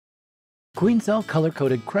Queen-cell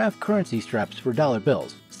color-coded craft currency straps for dollar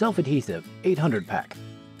bills, self-adhesive, 800 pack.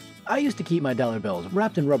 I used to keep my dollar bills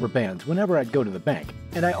wrapped in rubber bands whenever I'd go to the bank,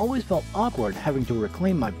 and I always felt awkward having to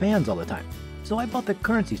reclaim my bands all the time. So I bought the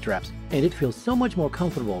currency straps, and it feels so much more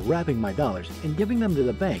comfortable wrapping my dollars and giving them to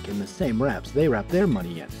the bank in the same wraps they wrap their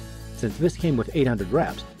money in. Since this came with 800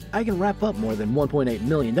 wraps, I can wrap up more than $1.8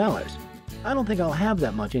 million. I don't think I'll have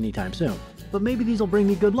that much anytime soon, but maybe these will bring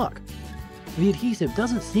me good luck. The adhesive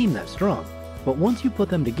doesn't seem that strong, but once you put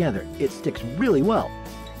them together, it sticks really well.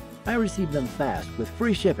 I received them fast with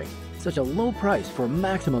free shipping, such a low price for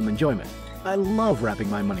maximum enjoyment. I love wrapping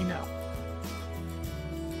my money now.